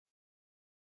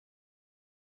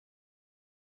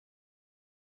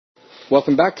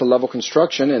Welcome back to Level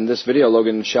Construction. In this video,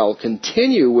 Logan shall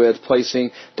continue with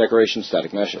placing decoration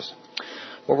static meshes.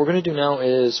 What we're going to do now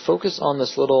is focus on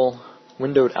this little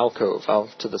windowed alcove out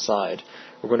to the side.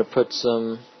 We're going to put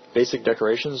some basic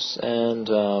decorations and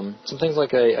some things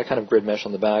like a kind of grid mesh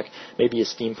on the back, maybe a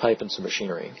steam pipe and some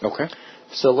machinery. Okay.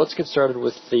 So let's get started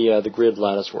with the grid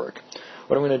lattice work.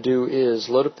 What I'm going to do is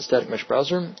load up the static mesh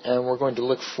browser, and we're going to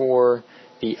look for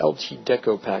the LT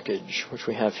Deco package, which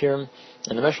we have here.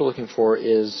 And the mesh we're looking for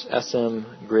is SM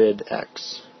Grid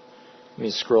X. Let me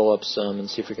scroll up some and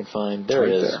see if we can find, there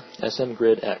it is, SM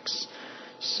Grid X.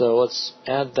 So let's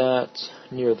add that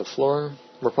near the floor.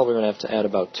 We're probably going to have to add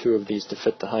about 2 of these to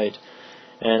fit the height.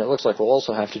 And it looks like we'll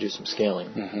also have to do some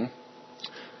scaling.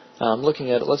 Looking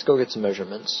at it, let's go get some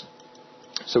measurements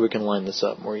so we can line this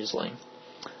up more easily.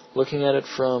 Looking at it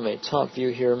from a top view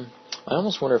here, I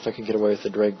almost wonder if I can get away with a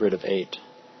drag grid of 8.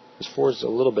 Because 4 is a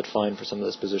little bit fine for some of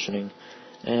this positioning.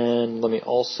 And let me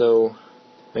also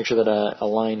make sure that I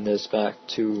align this back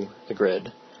to the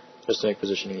grid, just to make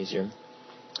positioning easier.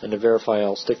 And to verify,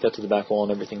 I'll stick that to the back wall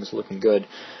and everything's looking good.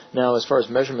 Now, as far as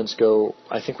measurements go,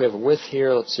 I think we have a width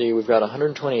here. Let's see, we've got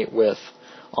 128 width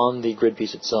on the grid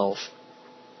piece itself.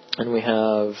 And we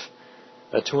have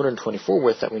a 224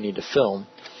 width that we need to fill.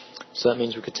 So that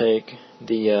means we could take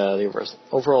the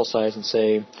overall size and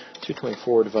say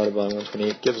 224 divided by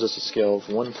 128 gives us a scale of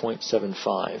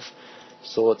 1.75.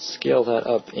 So let's scale that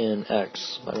up in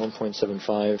X by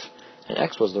 1.75. And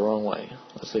X was the wrong way.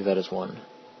 Let's leave that as 1.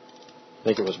 I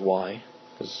think it was Y.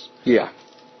 Yeah.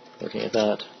 Looking at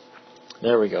that.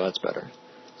 There we go, that's better.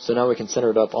 So now we can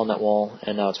center it up on that wall,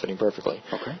 and now it's fitting perfectly.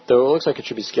 Okay. Though it looks like it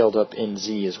should be scaled up in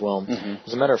Z as well.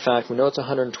 As a matter of fact, we know it's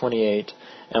 128,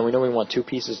 and we know we want 2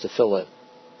 pieces to fill it.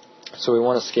 So we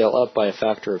want to scale up by a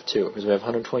factor of 2, because we have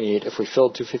 128. If we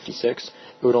filled 256,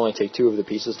 it would only take 2 of the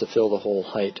pieces to fill the whole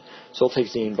height. So we'll take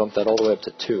Z and bump that all the way up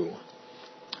to 2.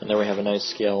 And there we have a nice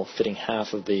scale fitting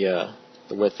half of the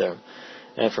width there.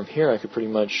 And from here I could pretty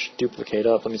much duplicate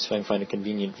up. Let me see if I can find a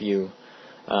convenient view.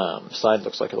 Side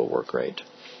looks like it'll work great.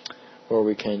 Or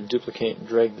we can duplicate and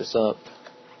drag this up,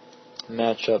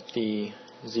 match up the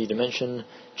Z dimension,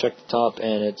 check the top,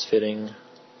 and it's fitting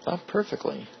about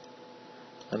perfectly.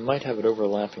 I might have it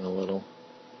overlapping a little.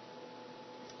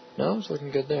 No, it's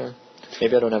looking good there.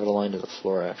 Maybe I don't have it aligned to the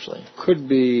floor, actually. Could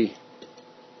be...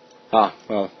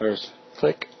 well, there's...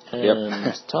 Click,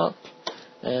 and top,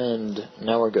 and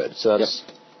now we're good. So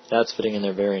that's fitting in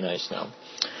there very nice now.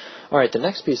 Alright, the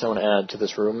next piece I want to add to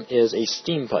this room is a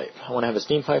steam pipe. I want to have a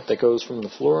steam pipe that goes from the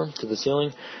floor to the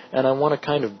ceiling, and I want a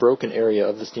kind of broken area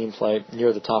of the steam pipe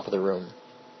near the top of the room.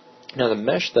 Now the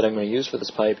mesh that I'm going to use for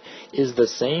this pipe is the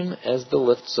same as the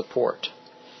lift support.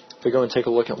 If we go and take a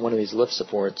look at one of these lift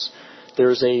supports,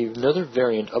 there's another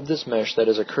variant of this mesh that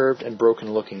is a curved and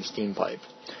broken looking steam pipe.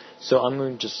 So I'm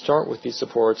going to start with these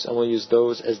supports, and we'll use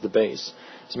those as the base.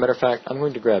 As a matter of fact, I'm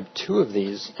going to grab 2 of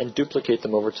these and duplicate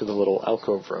them over to the little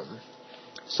alcove room.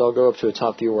 So I'll go up to a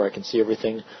top view where I can see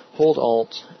everything, hold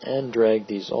Alt, and drag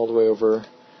these all the way over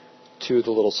to the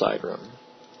little side room.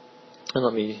 And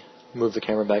let me move the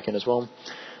camera back in as well.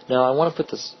 Now I want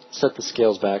to set the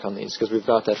scales back on these because we've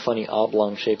got that funny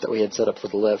oblong shape that we had set up for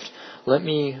the lift. Let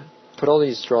me put all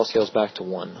these draw scales back to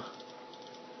 1.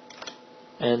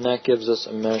 And that gives us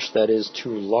a mesh that is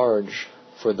too large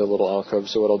for the little alcove,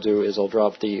 so what I'll do is I'll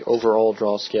drop the overall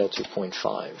draw scale to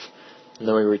 0.5, and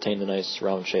then we retain the nice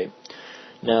round shape.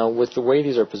 Now, with the way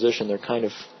these are positioned, they're kind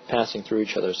of passing through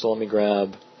each other, so let me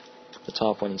grab the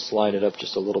top one and slide it up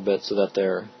just a little bit so that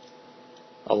they're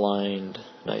aligned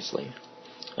nicely.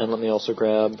 And let me also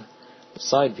grab the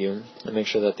side view and make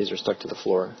sure that these are stuck to the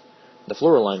floor. The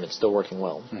floor alignment's still working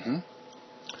well.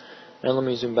 And let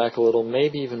me zoom back a little,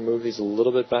 maybe even move these a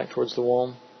little bit back towards the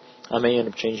wall. I may end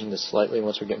up changing this slightly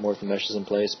once we get more of the meshes in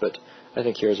place, but I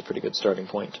think here is a pretty good starting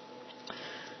point.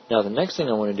 Now the next thing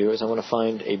I want to do is I want to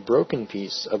find a broken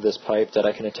piece of this pipe that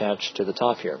I can attach to the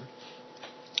top here.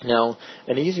 Now,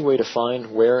 an easy way to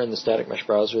find where in the static mesh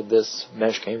browser this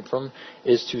mesh came from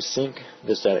is to sync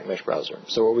the static mesh browser.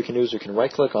 So what we can do is we can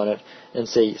right click on it and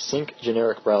say sync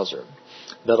generic browser.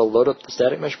 That'll load up the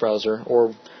static mesh browser,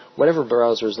 or whatever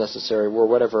browser is necessary, or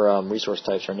whatever resource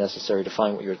types are necessary to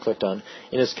find what you had clicked on.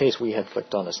 In this case, we had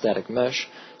clicked on a static mesh,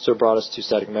 so it brought us to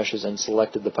static meshes and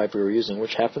selected the pipe we were using,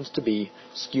 which happens to be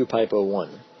SKU Pipe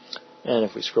 01. And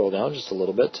if we scroll down just a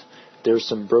little bit, there's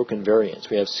some broken variants.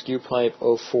 We have SKU Pipe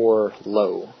 04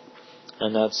 Low,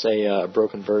 and that's a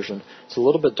broken version. It's a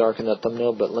little bit dark in that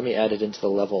thumbnail, but let me add it into the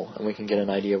level, and we can get an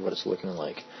idea of what it's looking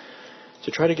like. To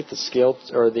try to get the scale,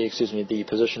 or the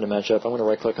position to match up, I'm going to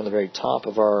right-click on the very top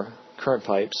of our current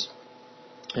pipes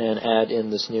and add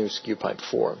in this new SKU Pipe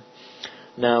 4.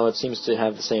 Now it seems to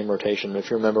have the same rotation.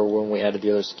 If you remember when we added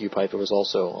the other skew pipe, it was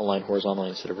also aligned horizontally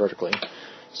instead of vertically.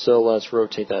 So let's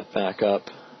rotate that back up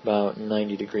about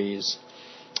 90 degrees.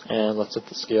 And let's set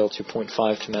the scale to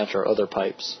 0.5 to match our other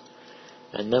pipes.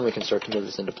 And then we can start to move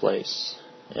this into place.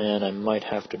 And I might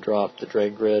have to drop the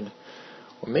drag grid.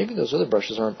 Or maybe those other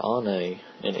brushes aren't on an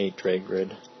 8 drag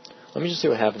grid. Let me just see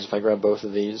what happens if I grab both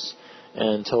of these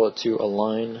and tell it to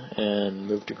align and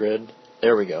move to grid.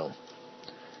 There we go.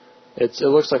 It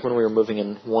looks like when we were moving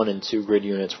in 1 and 2 grid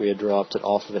units, we had dropped it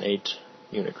off of an 8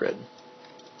 unit grid.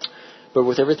 But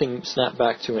with everything snapped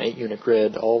back to an 8 unit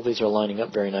grid, all of these are lining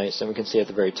up very nice, and we can see at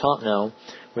the very top now,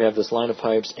 we have this line of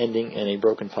pipes ending in a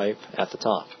broken pipe at the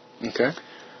top. Okay.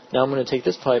 Now I'm going to take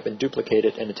this pipe and duplicate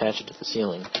it and attach it to the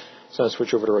ceiling. So I'm going to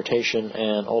switch over to rotation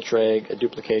and Alt-Drag a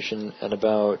duplication at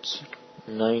about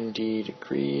 90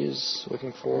 degrees,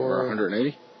 looking for...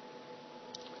 180.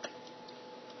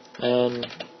 And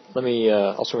let me,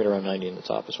 I'll swing it around 90 in the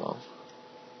top as well.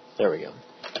 There we go.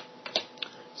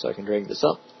 So I can drag this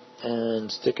up and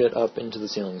stick it up into the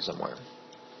ceiling somewhere.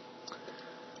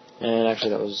 And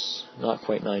actually that was not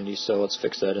quite 90, so let's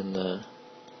fix that in the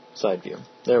side view.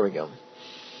 There we go.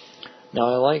 Now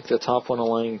I like the top one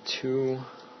aligning to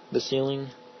the ceiling.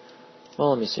 Well,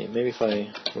 let me see. Maybe if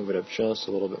I move it up just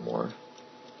a little bit more.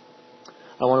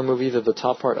 I want to move either the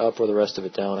top part up or the rest of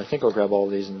it down. I think I'll grab all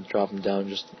of these and drop them down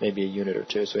just maybe a unit or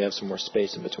two so we have some more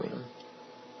space in between them.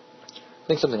 I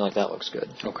think something like that looks good.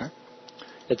 Okay.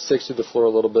 It sticks to the floor a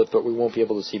little bit, but we won't be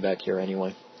able to see back here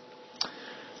anyway.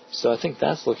 So I think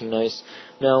that's looking nice.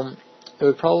 Now, it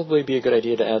would probably be a good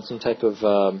idea to add some type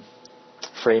of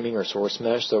framing or source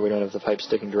mesh so we don't have the pipe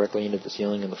sticking directly into the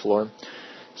ceiling and the floor.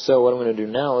 So what I'm going to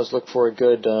do now is look for a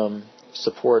good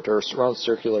support or round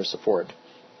circular support.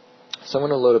 So I'm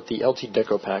going to load up the LT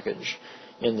Deco package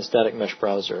in the static mesh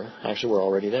browser. Actually, we're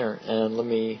already there. And let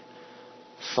me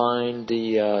find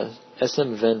the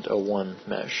SM Vent 01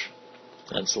 mesh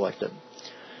and select it.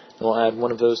 And we'll add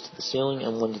one of those to the ceiling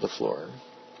and one to the floor.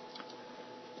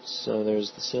 So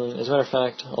there's the ceiling. As a matter of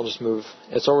fact, I'll just move.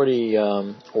 It's already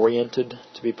oriented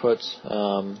to be put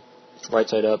right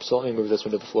side up, so let me move this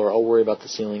one to the floor. I'll worry about the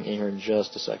ceiling in here in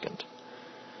just a second.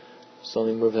 So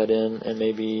let me move that in, and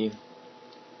maybe,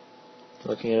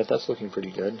 looking at it, that's looking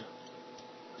pretty good.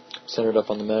 Center it up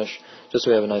on the mesh, just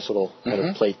so we have a nice little kind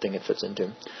of plate thing it fits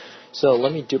into. So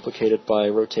let me duplicate it by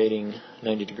rotating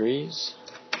 90 degrees,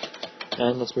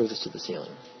 and let's move this to the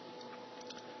ceiling.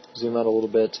 Zoom out a little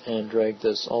bit and drag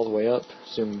this all the way up,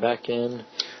 zoom back in.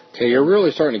 Okay, you're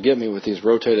really starting to get me with these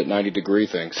rotated 90-degree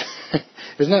things.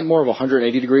 Isn't that more of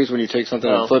 180 degrees when you take something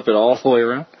and flip it all the way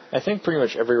around? I think pretty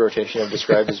much every rotation I've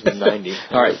described has been 90.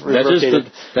 All right,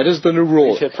 that is the new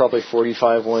rule. We've hit probably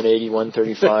 45, 180,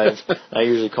 135. I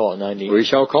usually call it 90. We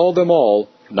shall call them all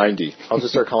 90. I'll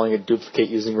just start calling it duplicate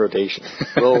using rotation.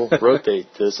 We'll rotate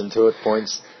this until it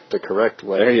points the correct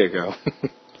way. There you go.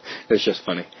 It's just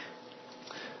funny.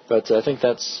 But I think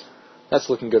that's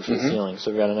looking good for the ceiling.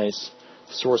 So we've got a nice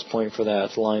source point for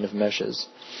that line of meshes.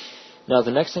 Now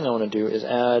the next thing I want to do is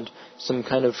add some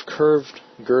kind of curved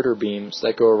girder beams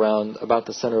that go around about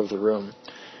the center of the room.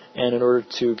 And in order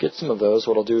to get some of those,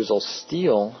 what I'll do is I'll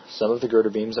steal some of the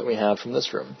girder beams that we have from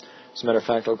this room. As a matter of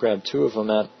fact, I'll grab 2 of them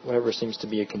at whatever seems to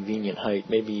be a convenient height,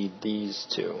 maybe these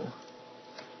 2.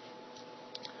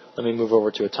 Let me move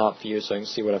over to a top view so I can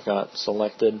see what I've got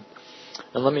selected.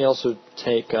 And let me also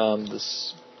take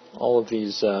all of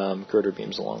these girder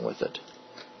beams along with it.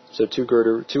 So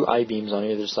 2 I-beams on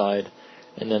either side,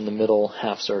 and then the middle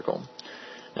half circle.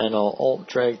 And I'll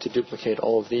Alt-Drag to duplicate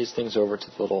all of these things over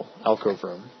to the little alcove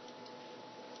room.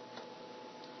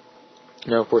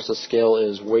 Now, of course, the scale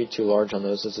is way too large on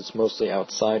those as it's mostly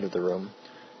outside of the room,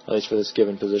 at least for this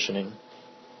given positioning.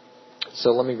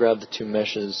 So let me grab the 2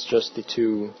 meshes, just the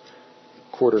 2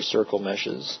 quarter circle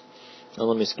meshes, and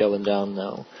let me scale them down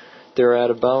now. They're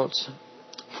at about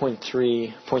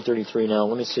 0.33 now.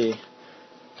 Let me see.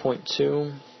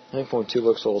 0.2. I think 0.2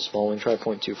 looks a little small. We can try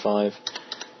 0.25.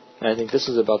 And I think this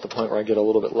is about the point where I get a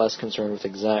little bit less concerned with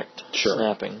exact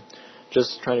snapping.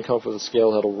 Just trying to come up with a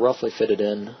scale that'll roughly fit it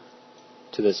in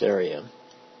to this area.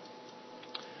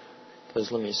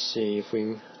 Because let me see, if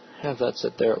we have that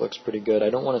set there, it looks pretty good. I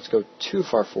don't want it to go too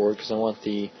far forward because I want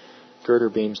the girder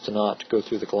beams to not go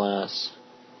through the glass.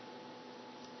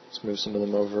 Let's move some of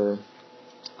them over.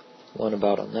 One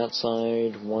about on that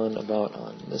side, one about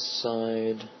on this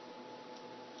side.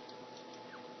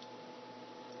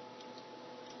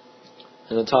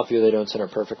 In the top view they don't center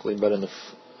perfectly, but in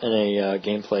a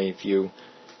gameplay view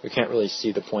we can't really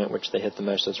see the point at which they hit the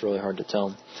mesh, so it's really hard to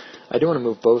tell. I do want to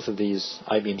move both of these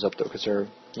I-beams up though because they're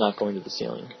not going to the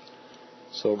ceiling.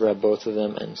 So we'll grab both of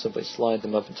them and simply slide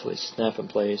them up until they snap in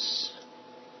place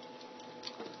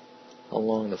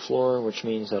along the floor, which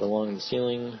means that along the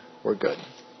ceiling we're good.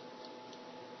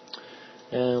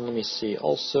 And let me see,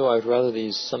 also I'd rather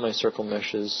these semicircle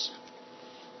meshes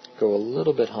go a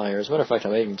little bit higher. As a matter of fact, I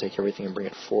might even take everything and bring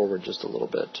it forward just a little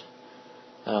bit.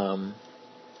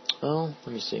 Well,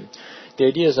 let me see. The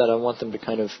idea is that I want them to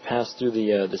kind of pass through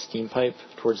the steam pipe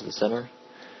towards the center,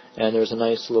 and there's a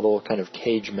nice little kind of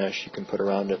cage mesh you can put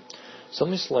around it. So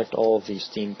let me select all of the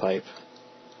steam pipe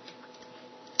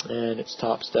and its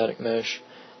top static mesh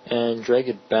and drag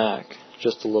it back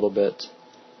just a little bit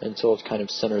until it kind of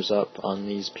centers up on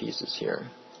these pieces here.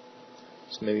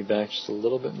 So maybe back just a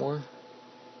little bit more.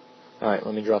 Alright,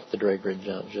 let me drop the drag grid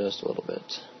down just a little bit.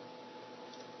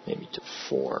 Maybe to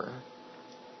 4.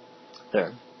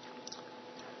 There.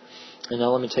 And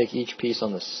now let me take each piece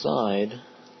on the side.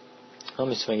 Let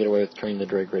me see if I can get away with turning the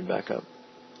drag grid back up.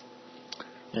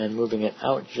 And moving it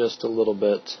out just a little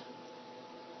bit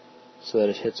so that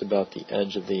it hits about the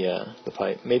edge of the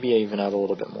pipe. Maybe even out a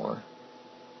little bit more.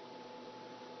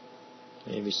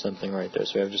 Maybe something right there.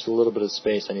 So we have just a little bit of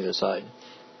space on either side.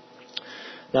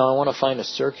 Now I want to find a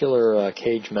circular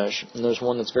cage mesh, and there's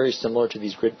one that's very similar to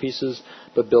these grid pieces,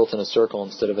 but built in a circle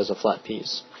instead of as a flat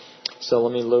piece. So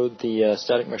let me load the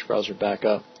static mesh browser back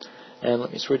up, and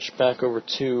let me switch back over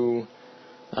to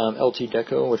LT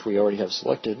Deco, which we already have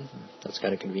selected. That's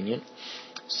kind of convenient.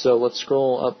 So let's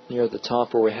scroll up near the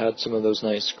top where we had some of those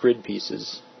nice grid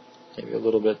pieces. Maybe a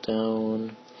little bit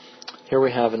down. Here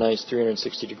we have a nice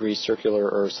 360-degree circular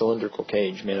or cylindrical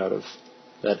cage made out of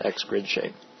that X grid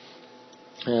shape.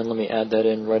 And let me add that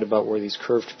in right about where these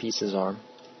curved pieces are.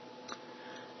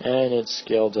 And it's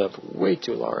scaled up way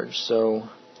too large, so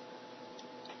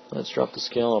let's drop the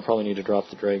scale. I'll probably need to drop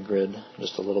the drag grid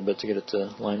just a little bit to get it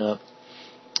to line up.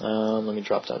 Let me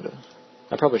drop down to...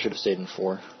 I probably should have stayed in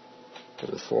 4.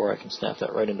 Because with 4 I can snap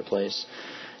that right into place.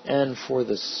 And for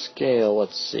the scale,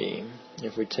 let's see.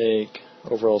 If we take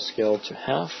overall scale to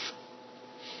half,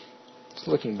 it's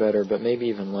looking better, but maybe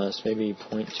even less. Maybe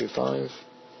 0.25.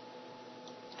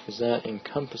 Because that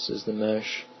encompasses the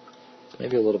mesh,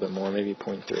 maybe a little bit more, maybe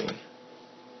 0.3.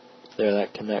 There,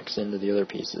 that connects into the other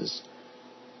pieces.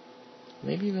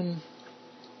 Maybe even,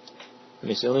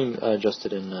 let me adjust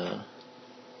it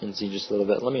in Z just a little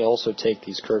bit. Let me also take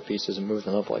these curved pieces and move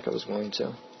them up like I was going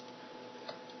to.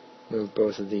 Move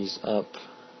both of these up.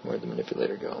 Where'd the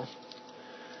manipulator go?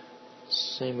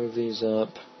 Say move these up.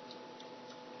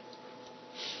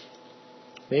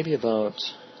 Maybe about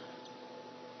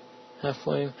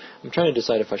halfway. I'm trying to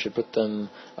decide if I should put them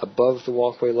above the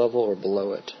walkway level or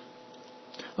below it.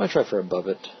 I'm going to try for above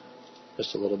it,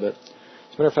 just a little bit.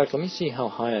 As a matter of fact, let me see how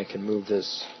high I can move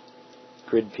this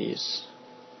grid piece.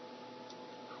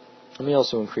 Let me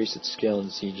also increase its scale in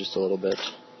Z just a little bit.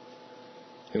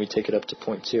 Maybe take it up to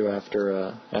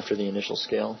 0.2 after the initial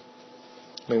scale.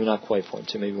 Maybe not quite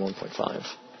 0.2, maybe 1.5.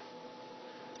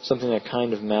 Something that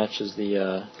kind of matches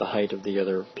the height of the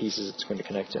other pieces it's going to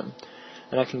connect to.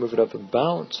 And I can move it up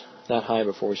about that high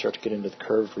before we start to get into the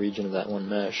curved region of that one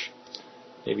mesh.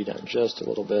 Maybe down just a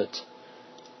little bit.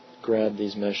 Grab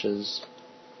these meshes.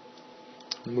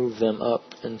 Move them up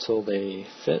until they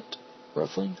fit,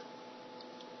 roughly.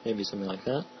 Maybe something like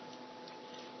that.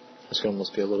 This could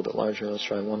almost be a little bit larger. Let's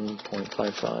try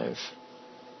 1.55.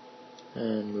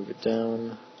 And move it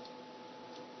down.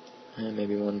 And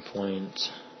maybe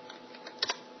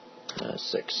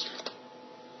 1.6.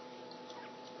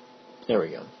 There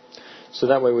we go. So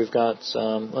that way we've got,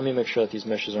 let me make sure that these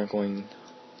meshes aren't going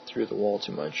through the wall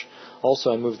too much.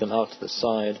 Also, I move them out to the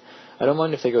side. I don't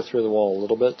mind if they go through the wall a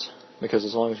little bit, because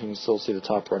as long as we can still see the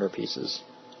top runner pieces,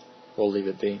 we'll leave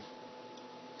it be.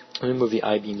 Let me move the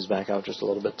I-beams back out just a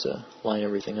little bit to line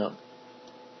everything up.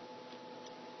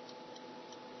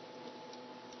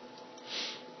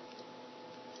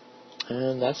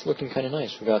 And that's looking kind of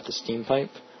nice. We've got the steam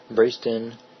pipe braced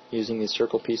in using these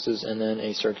circle pieces and then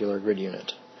a circular grid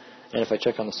unit. And if I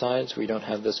check on the sides, we don't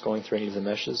have this going through any of the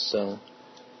meshes, so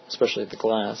especially the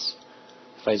glass.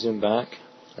 If I zoom back,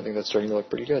 I think that's starting to look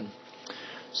pretty good.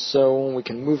 So we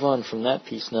can move on from that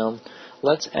piece now.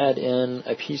 Let's add in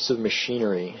a piece of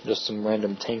machinery, just some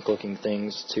random tank-looking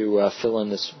things to fill in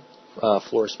this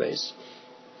floor space.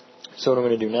 So what I'm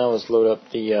going to do now is load up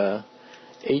the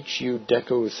HU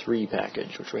Deco 3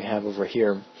 package, which we have over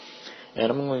here. And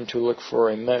I'm going to look for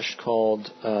a mesh called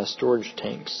storage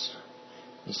tanks.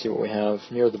 You see what we have.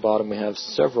 Near the bottom we have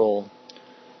several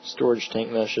storage tank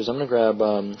meshes. I'm going to grab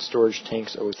storage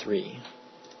tanks 03.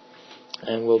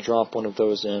 And we'll drop one of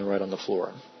those in right on the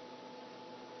floor.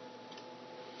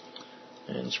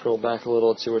 And scroll back a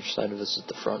little to see which side of this is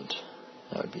the front.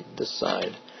 That would be this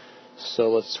side. So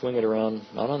let's swing it around,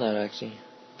 not on that axis.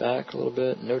 Back a little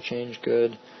bit, no change,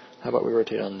 good. How about we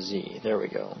rotate on Z? There we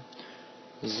go.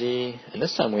 Z, and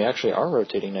this time we actually are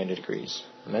rotating 90 degrees.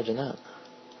 Imagine that.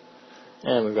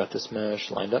 And we've got this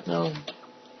mesh lined up now.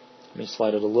 Let me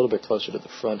slide it a little bit closer to the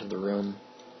front of the room.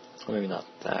 Or maybe not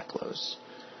that close.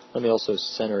 Let me also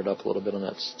center it up a little bit on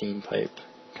that steam pipe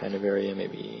kind of area,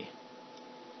 maybe.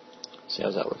 See,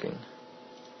 how's that looking?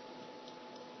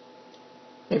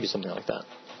 Maybe something like that.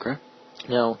 Okay.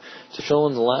 Now, to fill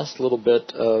in the last little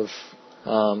bit of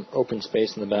open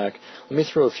space in the back, let me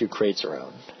throw a few crates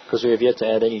around, because we have yet to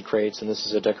add any crates, and this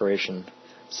is a decoration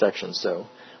section, so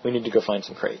we need to go find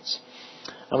some crates.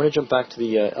 I'm going to jump back to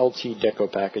the LT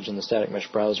Deco package in the static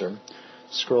mesh browser,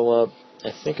 scroll up.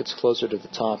 I think it's closer to the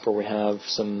top where we have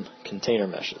some container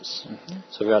meshes.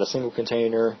 So we've got a single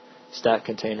container, stack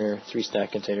container, 3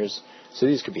 stack containers, so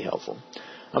these could be helpful.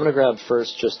 I'm going to grab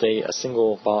first just a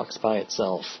single box by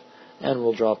itself, and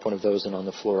we'll drop one of those in on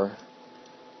the floor.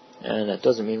 And that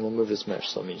doesn't mean we'll move this mesh,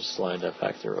 so let me just slide that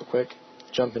back there real quick.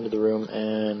 Jump into the room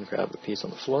and grab a piece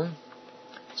on the floor.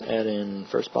 Let's add in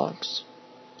first box.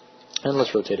 And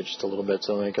let's rotate it just a little bit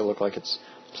so make it look like it's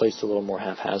placed a little more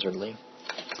haphazardly.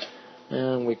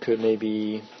 And we could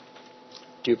maybe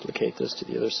duplicate this to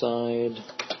the other side.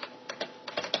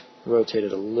 Rotate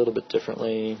it a little bit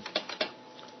differently.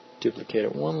 Duplicate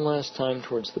it one last time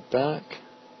towards the back.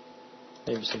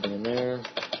 Maybe something in there.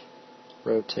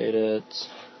 Rotate it.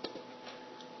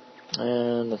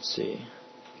 And let's see.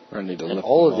 And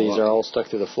all of these are all stuck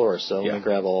through the floor, so let me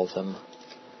grab all of them.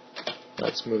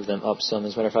 Let's move them up some.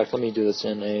 As a matter of fact, let me do this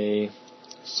in a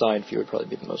side view, would probably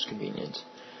be the most convenient.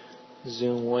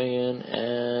 Zoom way in,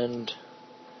 and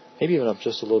maybe even up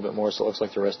just a little bit more so it looks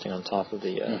like they're resting on top of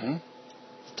the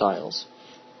tiles.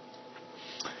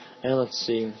 And let's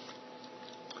see.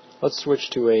 Let's switch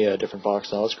to a different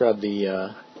box now. Let's grab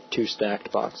the 2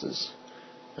 stacked boxes,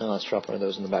 and let's drop one of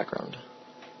those in the background.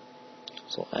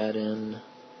 So I'll add in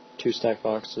 2 stacked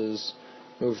boxes,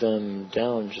 move them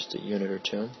down just a unit or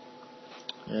 2,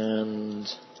 and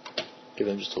give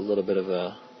them just a little bit of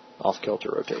a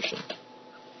off-kilter rotation.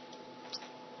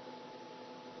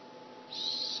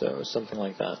 So something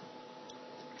like that.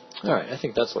 Alright, I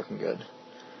think that's looking good.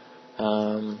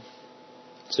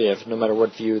 So yeah, no matter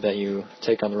what view that you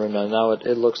take on the room now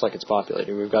it looks like it's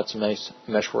populated. We've got some nice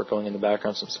mesh work going in the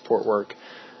background, some support work.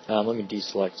 Let me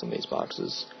deselect some of these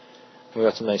boxes. We've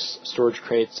got some nice storage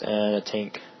crates and a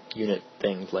tank unit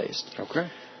thing placed. Okay.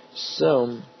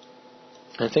 So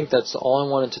I think that's all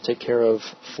I wanted to take care of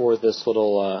for this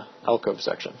little alcove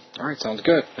section. Alright, sounds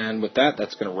good. And with that,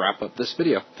 that's going to wrap up this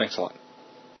video. Thanks a lot.